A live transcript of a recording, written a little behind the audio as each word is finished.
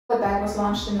The bag was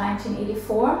launched in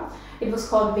 1984. It was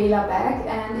called Vela Bag,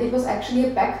 and it was actually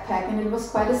a backpack, and it was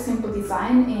quite a simple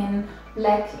design in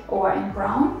black or in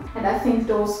brown. And I think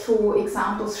those two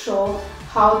examples show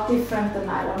how different the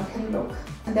nylon can look.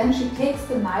 And then she takes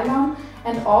the nylon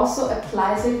and also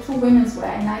applies it to women's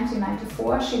wear. In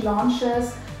 1994, she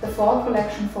launches the fall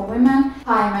collection for women.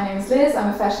 Hi, my name is Liz,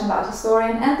 I'm a fashion art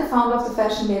historian and the founder of the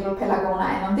fashion label Pelagona,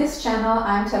 and on this channel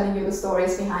I'm telling you the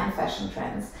stories behind fashion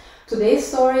trends. Today's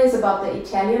story is about the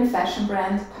Italian fashion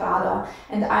brand Prada,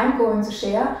 and I'm going to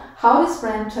share how this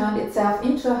brand turned itself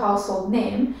into a household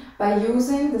name by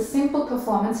using the simple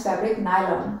performance fabric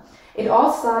nylon. It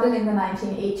all started in the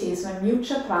 1980s when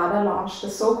Miuccia Prada launched the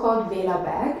so-called Vela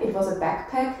Bag. It was a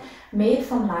backpack made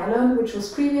from nylon, which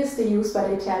was previously used by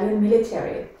the Italian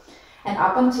military. And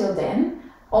up until then,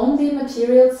 only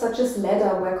materials such as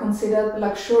leather were considered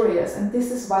luxurious, and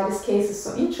this is why this case is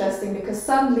so interesting, because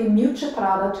suddenly Miuccia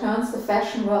Prada turns the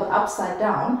fashion world upside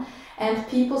down and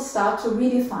people start to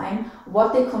redefine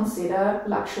what they consider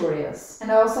luxurious. And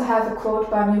I also have a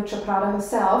quote by Miuccia Prada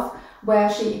herself,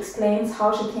 where she explains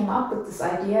how she came up with this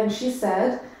idea, and she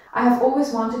said, "I have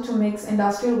always wanted to mix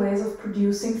industrial ways of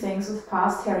producing things with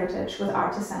past heritage, with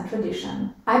artisan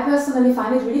tradition." I personally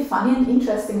find it really funny and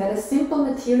interesting that a simple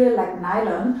material like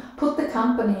nylon put the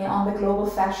company on the global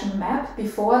fashion map.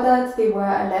 Before that, they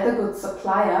were a leather goods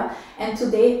supplier, and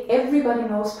today everybody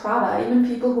knows Prada,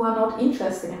 even people who are not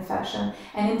interested in fashion.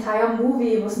 An entire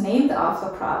movie was named after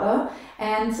Prada,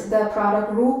 and the Prada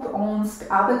group owns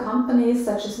other companies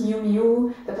such as Miu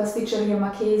Miu, the Pasticceria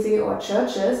Marchesi or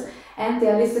Churches, and they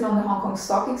are listed on the Hong Kong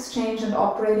Stock Exchange and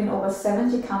operate in over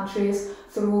 70 countries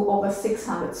through over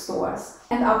 600 stores.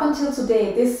 And up until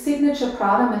today, this signature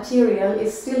Prada material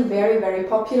is still very, very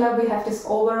popular. We have this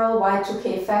overall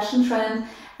Y2K fashion trend,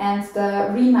 and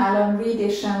the Re-Nylon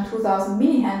Re-Edition 2000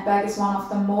 mini handbag is one of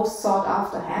the most sought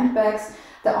after handbags.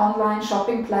 The online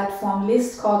shopping platform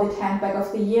Lyst called it Handbag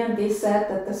of the Year, and they said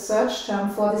that the search term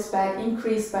for this bag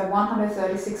increased by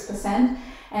 136%.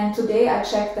 And today I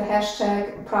checked the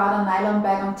hashtag Prada Nylon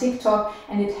bag on TikTok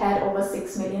and it had over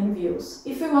 6 million views.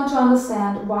 If we want to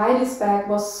understand why this bag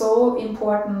was so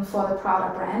important for the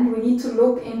Prada brand, we need to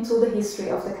look into the history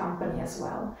of the company as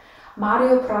well.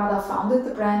 Mario Prada founded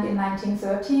the brand in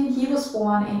 1913. He was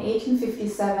born in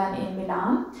 1857 in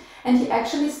Milan, and he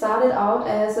actually started out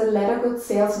as a leather goods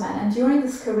salesman, and during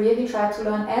his career he tried to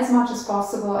learn as much as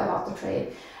possible about the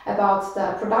trade, about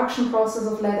the production process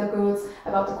of leather goods,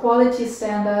 about the quality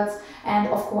standards, and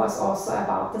of course also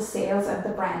about the sales and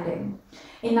the branding.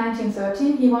 In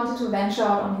 1913 he wanted to venture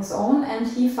out on his own, and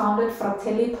he founded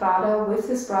Fratelli Prada with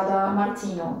his brother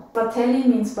Martino. Fratelli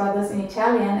means brothers in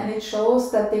Italian, and it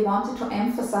shows that they wanted to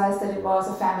emphasize that it was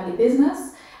a family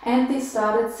business, and they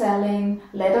started selling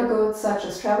leather goods such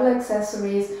as travel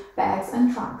accessories, bags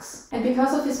and trunks. And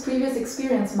because of his previous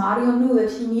experience, Mario knew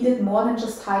that he needed more than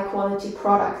just high quality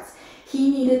products. He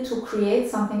needed to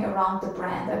create something around the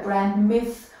brand, a brand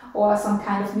myth or some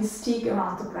kind of mystique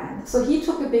around the brand. So he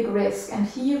took a big risk and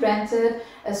he rented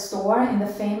a store in the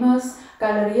famous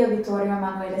Galleria Vittorio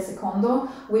Emanuele II,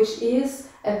 which is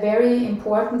a very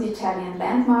important Italian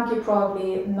landmark. You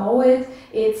probably know it.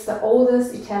 It's the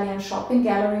oldest Italian shopping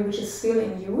gallery which is still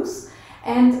in use.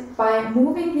 And by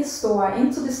moving his store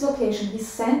into this location, he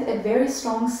sent a very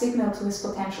strong signal to his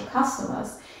potential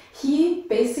customers. He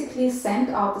basically sent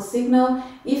out the signal,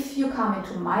 if you come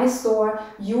into my store,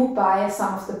 you buy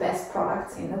some of the best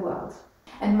products in the world.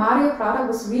 And Mario Prada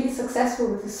was really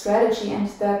successful with his strategy, and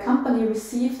the company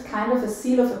received kind of a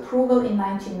seal of approval in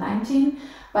 1919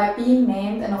 by being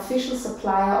named an official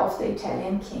supplier of the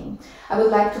Italian king. I would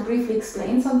like to briefly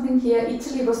explain something here.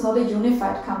 Italy was not a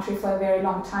unified country for a very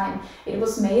long time. It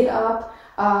was made up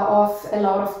of a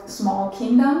lot of small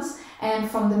kingdoms, and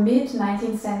from the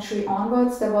mid-19th century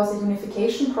onwards there was a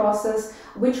unification process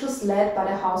which was led by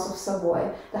the House of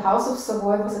Savoy. The House of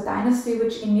Savoy was a dynasty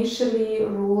which initially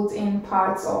ruled in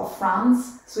parts of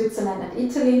France, Switzerland and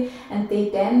Italy, and they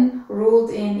then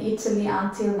ruled in Italy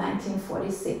until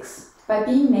 1946. By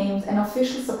being named an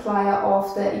official supplier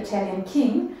of the Italian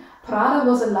king, Prada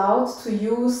was allowed to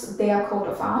use their coat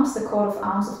of arms, the coat of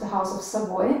arms of the House of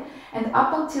Savoy, and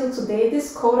up until today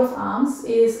this coat of arms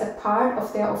is a part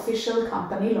of their official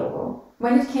company logo.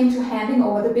 When it came to handing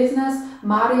over the business,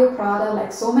 Mario Prada,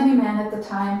 like so many men at the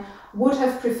time, would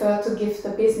have preferred to give the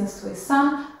business to his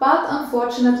son, but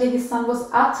unfortunately his son was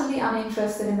utterly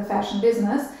uninterested in the fashion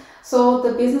business. So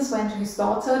the business went to his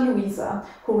daughter Luisa,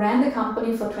 who ran the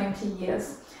company for 20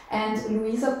 years. And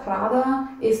Luisa Prada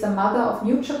is the mother of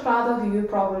Miuccia Prada, who you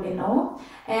probably know.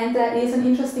 And there is an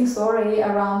interesting story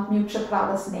around Miuccia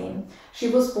Prada's name. She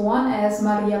was born as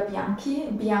Maria Bianchi.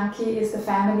 Bianchi is the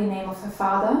family name of her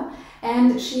father.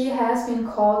 And she has been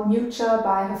called Miuccia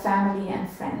by her family and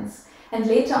friends. And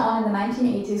later on in the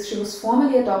 1980s, she was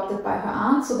formally adopted by her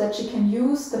aunt so that she can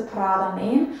use the Prada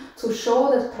name to show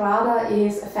that Prada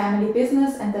is a family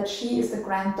business and that she is the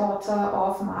granddaughter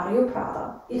of Mario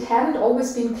Prada. It hadn't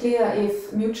always been clear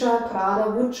if Miuccia Prada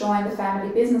would join the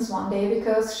family business one day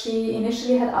because she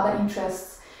initially had other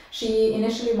interests. She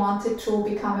initially wanted to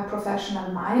become a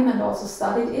professional mime and also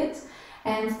studied it.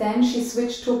 And then she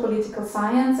switched to political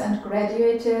science and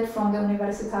graduated from the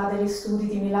Università degli Studi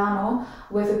di Milano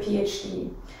with a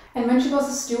PhD. And when she was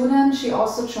a student, she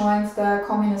also joined the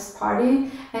Communist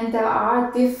Party, and there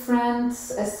are different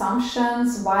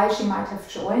assumptions why she might have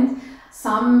joined.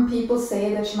 Some people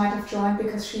say that she might have joined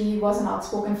because she was an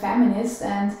outspoken feminist,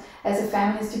 and as a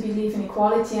feminist you believe in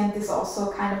equality, and this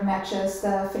also kind of matches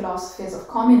the philosophies of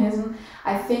communism.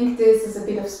 I think this is a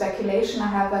bit of speculation. I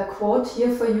have a quote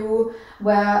here for you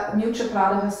where Miuccia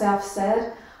Prada herself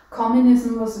said,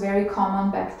 "Communism was very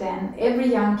common back then.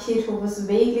 Every young kid who was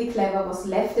vaguely clever was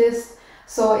leftist,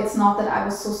 so it's not that I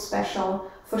was so special.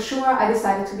 For sure, I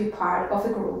decided to be part of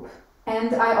a group."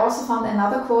 And I also found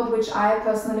another quote which I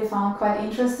personally found quite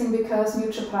interesting because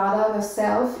Miuccia Prada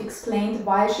herself explained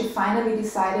why she finally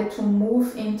decided to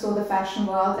move into the fashion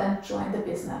world and join the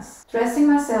business. "Dressing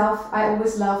myself, I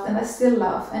always loved and I still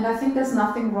love, and I think there's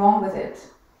nothing wrong with it.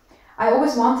 I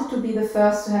always wanted to be the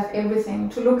first to have everything,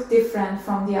 to look different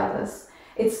from the others.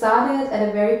 It started at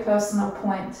a very personal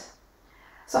point.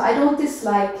 So I don't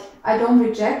dislike, I don't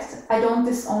reject, I don't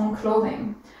disown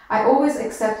clothing. I always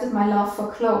accepted my love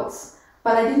for clothes,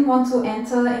 but I didn't want to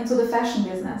enter into the fashion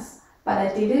business. But I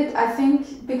did it, I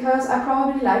think, because I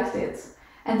probably liked it.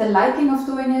 And the liking of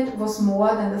doing it was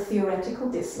more than the theoretical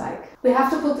dislike." We have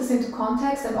to put this into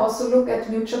context and also look at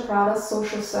Miuccia Prada's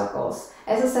social circles.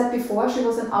 As I said before, she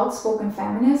was an outspoken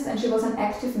feminist and she was an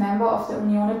active member of the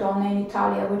Unione Donne in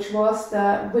Italia, which was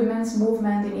the women's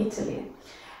movement in Italy.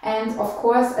 And of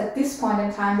course, at this point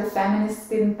in time, the feminists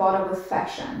didn't bother with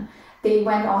fashion. They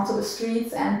went onto the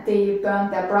streets and they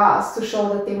burned their bras to show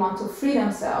that they want to free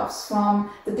themselves from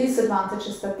the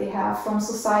disadvantages that they have from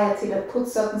society that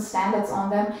puts certain standards on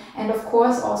them, and of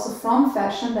course also from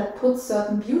fashion that puts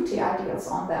certain beauty ideals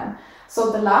on them.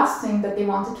 So the last thing that they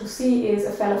wanted to see is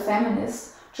a fellow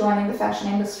feminist joining the fashion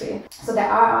industry. So there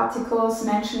are articles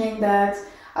mentioning that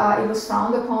it was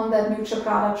frowned upon that Miuccia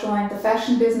Prada joined the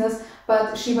fashion business,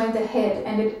 but she went ahead,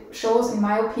 and it shows, in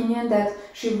my opinion, that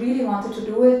she really wanted to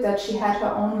do it, that she had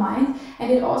her own mind, and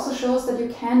it also shows that you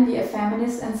can be a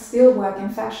feminist and still work in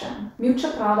fashion.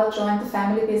 Miuccia Prada joined the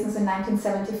family business in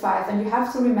 1975, and you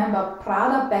have to remember,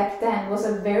 Prada back then was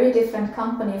a very different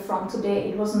company from today.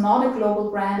 It was not a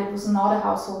global brand, it was not a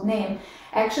household name.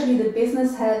 Actually, the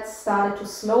business had started to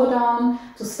slow down,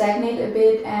 to stagnate a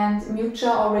bit, and Miuccia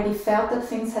already felt that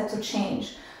things had to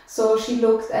change. So she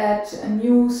looked at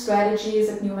new strategies,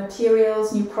 at new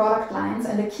materials, new product lines,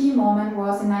 and the key moment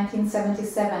was in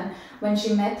 1977 when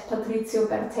she met Patrizio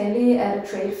Bertelli at a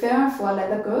trade fair for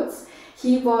leather goods.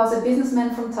 He was a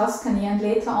businessman from Tuscany and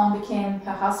later on became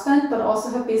her husband, but also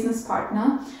her business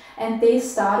partner. And they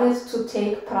started to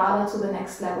take Prada to the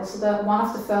next level. So one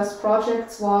of the first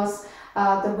projects was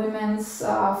the women's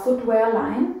footwear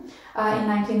line in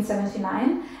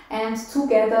 1979, and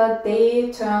together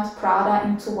they turned Prada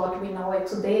into what we know it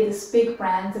today, this big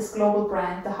brand, this global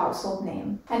brand, the household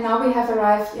name. And now we have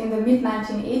arrived in the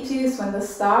mid-1980s when the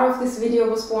star of this video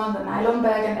was born, the nylon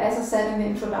bag, and as I said in the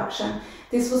introduction,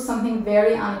 this was something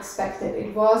very unexpected.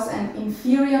 It was an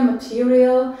inferior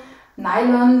material,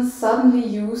 nylon, suddenly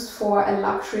used for a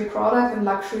luxury product, and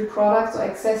luxury products or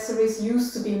accessories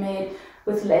used to be made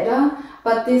with leather,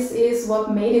 but this is what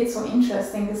made it so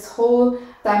interesting, this whole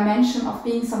dimension of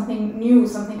being something new,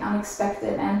 something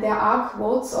unexpected. And there are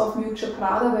quotes of Miuccia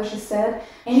Prada where she said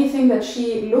anything that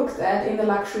she looked at in the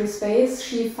luxury space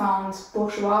she found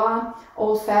bourgeois,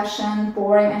 old-fashioned,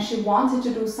 boring, and she wanted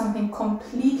to do something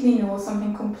completely new,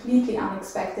 something completely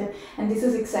unexpected, and this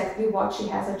is exactly what she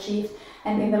has achieved.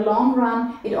 And in the long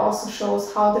run, it also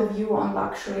shows how the view on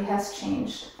luxury has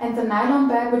changed. And the nylon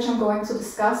bag, which I'm going to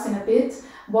discuss in a bit,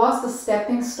 was the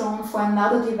stepping stone for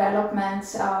another development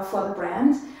for the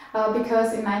brand,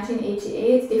 because in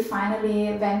 1988 they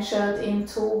finally ventured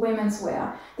into women's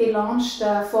wear. They launched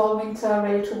the fall-winter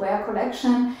ready-to-wear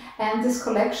collection, and this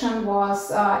collection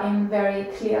was in very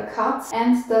clear cuts,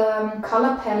 and the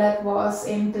color palette was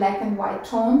in black and white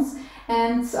tones.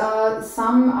 And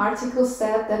some articles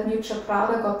said that Miuccia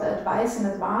Prada got the advice in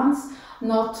advance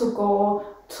not to go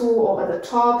too over the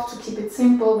top, to keep it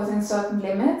simple within certain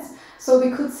limits. So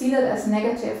we could see that as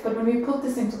negative, but when we put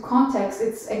this into context,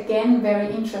 it's again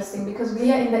very interesting, because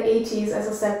we are in the 80s, as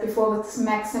I said before, with this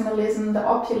maximalism, the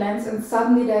opulence, and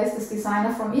suddenly there is this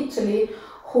designer from Italy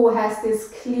who has these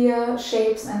clear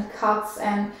shapes and cuts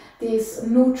and these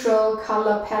neutral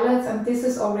color palettes, and this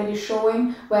is already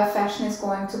showing where fashion is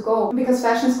going to go. Because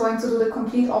fashion is going to do the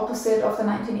complete opposite of the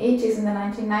 1980s. In the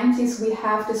 1990s we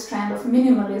have this trend of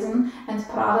minimalism, and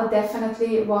Prada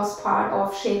definitely was part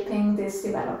of shaping this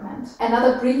development.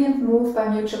 Another brilliant move by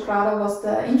Miuccia Prada was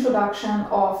the introduction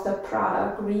of the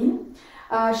Prada green.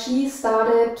 She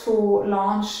started to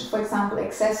launch, for example,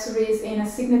 accessories in a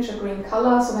signature green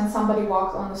color, so when somebody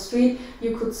walked on the street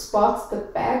you could spot the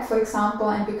bag, for example,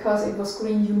 and because it was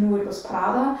green you knew it was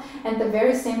Prada. And the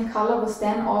very same color was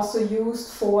then also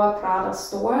used for Prada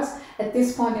stores. At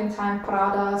this point in time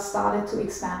Prada started to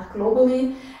expand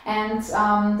globally, and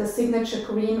the signature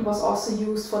green was also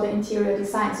used for the interior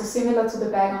design. So similar to the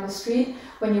bag on the street,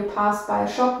 when you passed by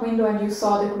a shop window and you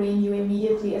saw the green, you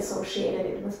immediately associated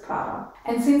it with Prada.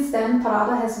 And since then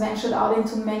Prada has ventured out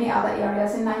into many other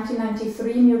areas. In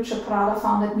 1993 Miuccia Prada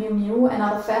founded Miu Miu,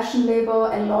 another fashion label.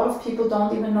 A lot of people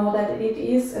don't even know that it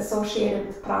is associated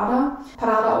with Prada.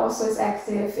 Prada also is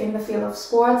active in the field of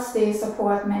sports. They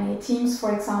support many teams,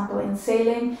 for example in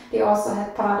sailing. They also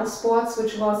had Prada Sports,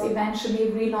 which was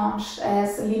eventually relaunched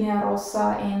as Linea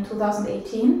Rossa in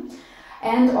 2018.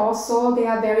 And also they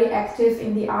are very active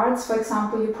in the arts. For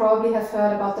example, you probably have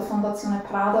heard about the Fondazione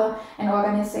Prada, an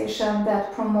organization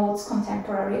that promotes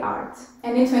contemporary art.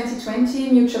 And in 2020,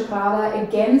 Miuccia Prada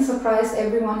again surprised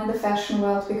everyone in the fashion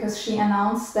world, because she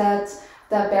announced that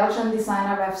the Belgian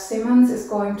designer Raf Simons is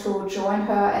going to join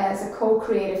her as a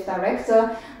co-creative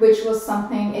director, which was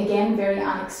something again very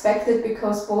unexpected,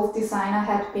 because both designers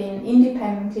had been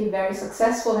independently very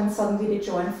successful and suddenly they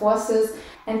joined forces.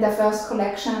 And their first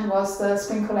collection was the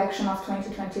spring collection of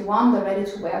 2021, the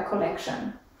ready-to-wear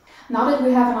collection. Now that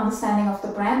we have an understanding of the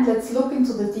brand, let's look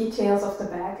into the details of the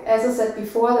bag. As I said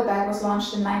before, the bag was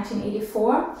launched in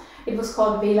 1984. It was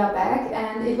called Vela Bag,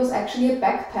 and it was actually a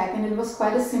backpack, and it was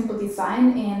quite a simple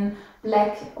design in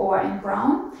black or in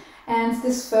brown. And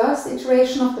this first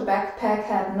iteration of the backpack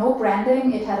had no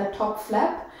branding. It had a top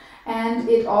flap, and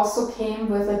it also came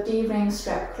with a D-ring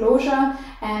strap closure,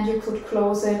 and you could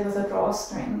close it with a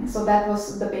drawstring. So that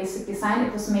was the basic design.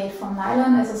 It was made from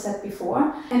nylon, as I said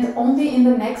before. And only in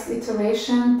the next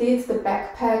iteration did the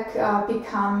backpack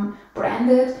become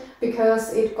branded,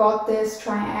 because it got this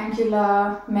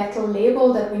triangular metal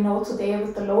label that we know today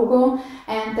with the logo,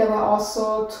 and there were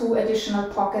also 2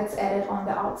 additional pockets added on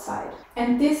the outside.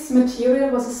 And this material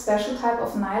was a special type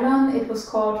of nylon. It was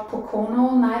called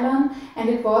Pocono Nylon, and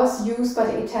it was used by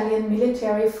the Italian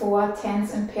military for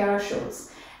tents and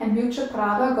parachutes. And Miuccia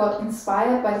Prada got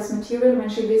inspired by this material when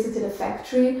she visited a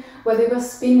factory where they were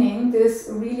spinning this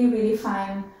really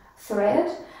fine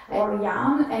thread or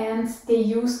yarn, and they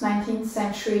used 19th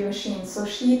century machines. So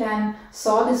she then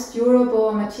saw this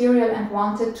durable material and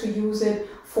wanted to use it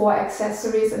for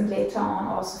accessories and later on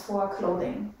also for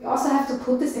clothing. You also have to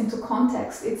put this into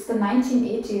context. It's the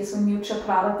 1980s when Miuccia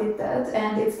Prada did that,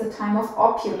 and it's the time of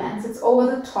opulence. It's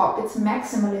over the top, it's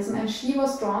maximalism, and she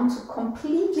was drawn to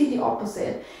completely the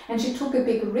opposite. And she took a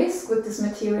big risk with this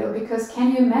material, because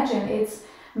can you imagine, it's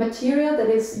material that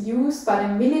is used by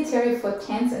the military for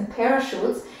tents and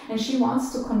parachutes, and she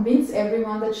wants to convince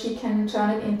everyone that she can turn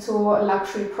it into a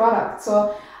luxury product.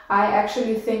 So I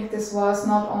actually think this was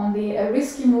not only a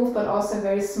risky move but also a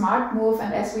very smart move,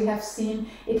 and as we have seen,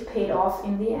 it paid off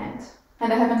in the end.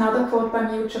 And I have another quote by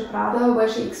Miuccia Prada where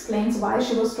she explains why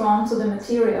she was drawn to the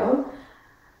material.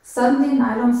 "Suddenly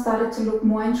nylon started to look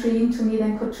more intriguing to me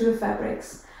than couture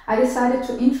fabrics. I decided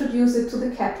to introduce it to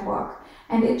the catwalk,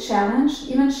 and it challenged,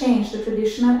 even changed the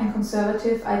traditional and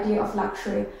conservative idea of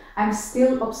luxury. I'm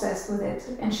still obsessed with it."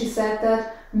 And she said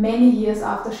that many years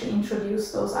after she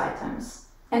introduced those items.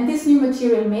 And this new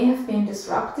material may have been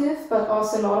disruptive, but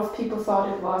also a lot of people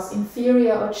thought it was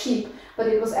inferior or cheap, but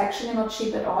it was actually not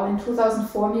cheap at all. In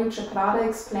 2004, Miuccia Prada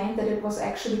explained that it was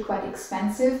actually quite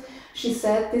expensive. She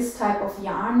said this type of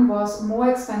yarn was more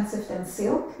expensive than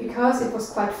silk because it was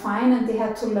quite fine and they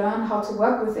had to learn how to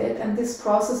work with it, and this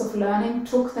process of learning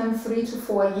took them 3 to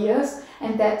 4 years,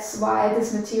 and that's why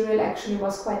this material actually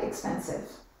was quite expensive.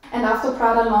 And after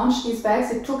Prada launched these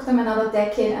bags, it took them another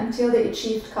decade until they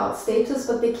achieved cult status,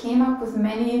 but they came up with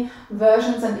many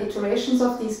versions and iterations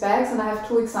of these bags, and I have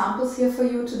 2 examples here for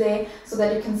you today so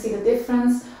that you can see the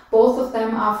difference. Both of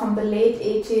them are from the late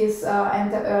 80s and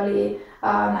the early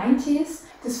 90s.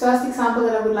 This first example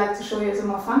that I would like to show you is a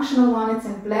more functional one. It's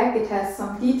in black, it has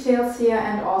some details here,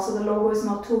 and also the logo is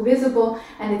not too visible,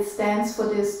 and it stands for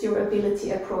this durability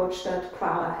approach that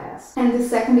Prada has. And the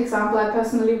second example I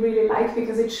personally really like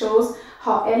because it shows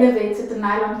how elevated the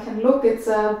nylon can look. It's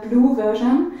a blue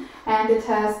version, and it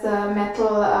has the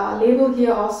metal label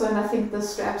here also, and I think the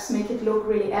straps make it look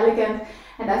really elegant.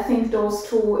 And I think those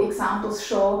two examples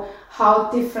show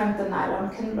how different the nylon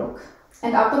can look.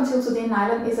 And up until today,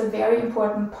 nylon is a very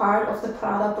important part of the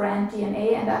Prada brand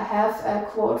DNA, and I have a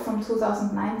quote from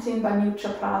 2019 by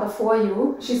Miuccia Prada for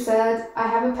you. She said, "I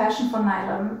have a passion for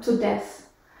nylon to death.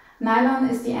 Nylon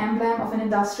is the emblem of an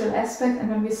industrial aspect, and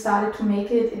when we started to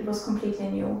make it, it was completely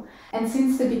new. And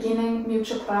since the beginning,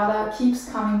 Miuccia Prada keeps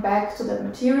coming back to that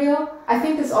material." I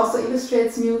think this also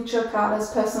illustrates Miuccia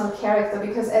Prada's personal character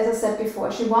because, as I said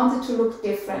before, she wanted to look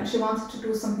different, she wanted to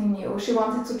do something new, she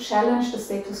wanted to challenge the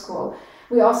status quo.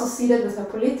 We also see that with her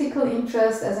political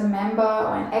interest as a member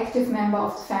or an active member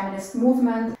of the feminist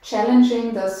movement,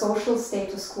 challenging the social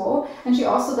status quo. And she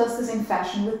also does this in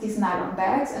fashion with these nylon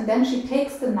bags. And then she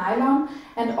takes the nylon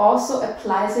and also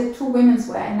applies it to women's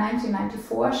wear. In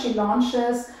 1994, she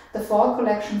launches the fall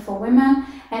collection for women.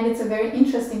 And it's a very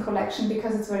interesting collection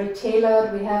because it's very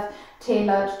tailored. We have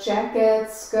tailored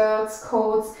jackets, skirts,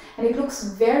 coats, and it looks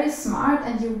very smart,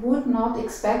 and you would not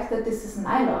expect that this is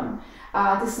nylon.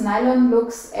 This nylon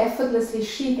looks effortlessly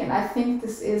chic, and I think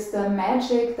this is the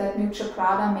magic that Miuccia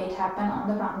Prada made happen on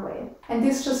the runway. And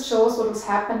this just shows what was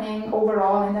happening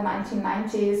overall in the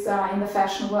 1990s in the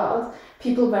fashion world.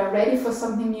 People were ready for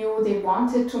something new, they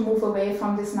wanted to move away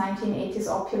from this 1980s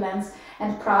opulence,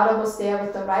 and Prada was there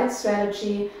with the right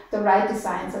strategy, the right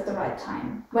designs at the right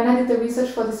time. When I did the research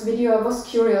for this video, I was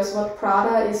curious what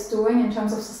Prada is doing in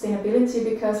terms of sustainability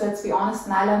because, let's be honest,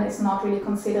 nylon is not really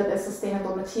considered a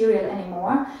sustainable material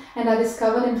anymore. And I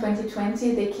discovered in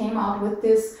 2020 they came out with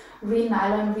this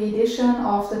Re-Nylon re-edition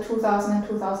of the 2000 and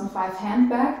 2005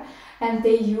 handbag. And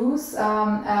they use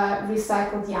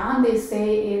recycled yarn. They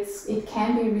say it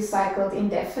can be recycled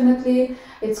indefinitely.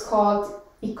 It's called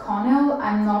Econyl.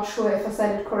 I'm not sure if I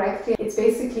said it correctly. It's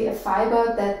basically a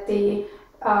fiber that they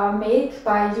make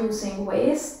by using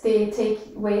waste. They take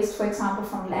waste, for example,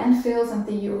 from landfills, and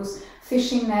they use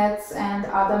fishing nets and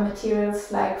other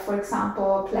materials like, for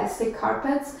example, plastic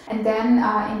carpets. And then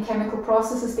in chemical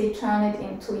processes, they turn it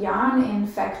into yarn in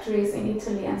factories in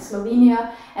Italy and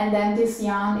Slovenia. And then this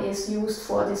yarn is used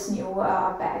for this new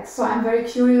bag. So I'm very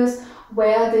curious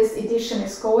where this edition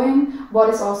is going, what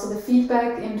is also the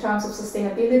feedback in terms of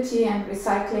sustainability and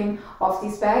recycling of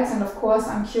these bags. And of course,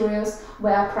 I'm curious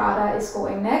where Prada is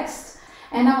going next.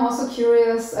 And I'm also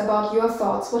curious about your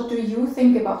thoughts. What do you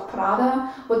think about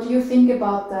Prada? What do you think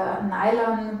about the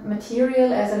nylon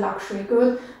material as a luxury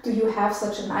good? Do you have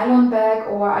such a nylon bag,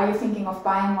 or are you thinking of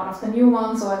buying one of the new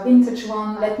ones or a vintage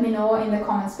one? Let me know in the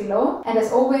comments below. And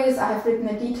as always, I have written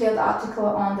a detailed article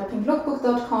on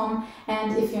thepinklookbook.com.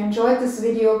 And if you enjoyed this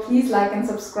video, please like and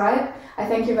subscribe. I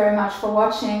thank you very much for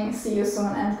watching. See you soon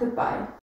and goodbye.